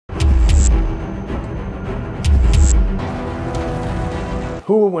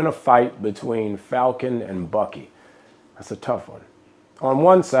Who will win a fight between Falcon and Bucky? That's a tough one. On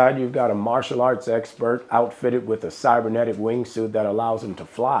one side, you've got a martial arts expert outfitted with a cybernetic wingsuit that allows him to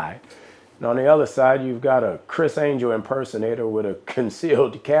fly. And on the other side, you've got a Chris Angel impersonator with a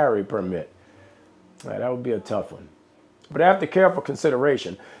concealed carry permit. That would be a tough one. But after careful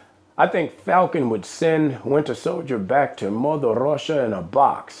consideration, I think Falcon would send Winter Soldier back to Mother Russia in a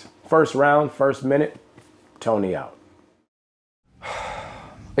box. First round, first minute, Tony out.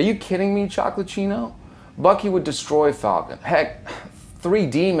 Are you kidding me, Chocolachino? Bucky would destroy Falcon. Heck,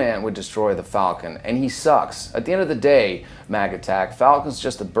 3D Man would destroy the Falcon, and he sucks. At the end of the day, Mag Attack, Falcon's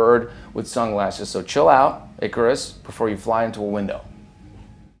just a bird with sunglasses, so chill out, Icarus, before you fly into a window.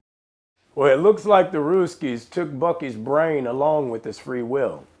 Well, it looks like the Ruskies took Bucky's brain along with his free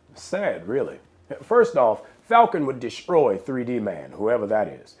will. Sad, really. First off, Falcon would destroy 3D Man, whoever that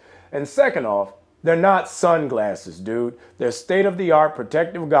is. And second off, they're not sunglasses, dude. They're state-of-the-art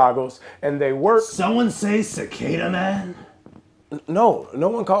protective goggles, and they work— Someone say Cicada Man? No, no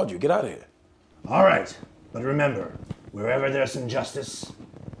one called you. Get out of here. All right, but remember, wherever there's injustice,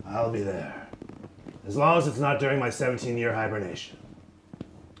 I'll be there. As long as it's not during my 17-year hibernation.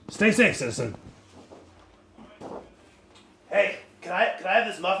 Stay safe, citizen. Hey, can I have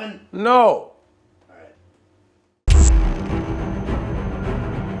this muffin? No.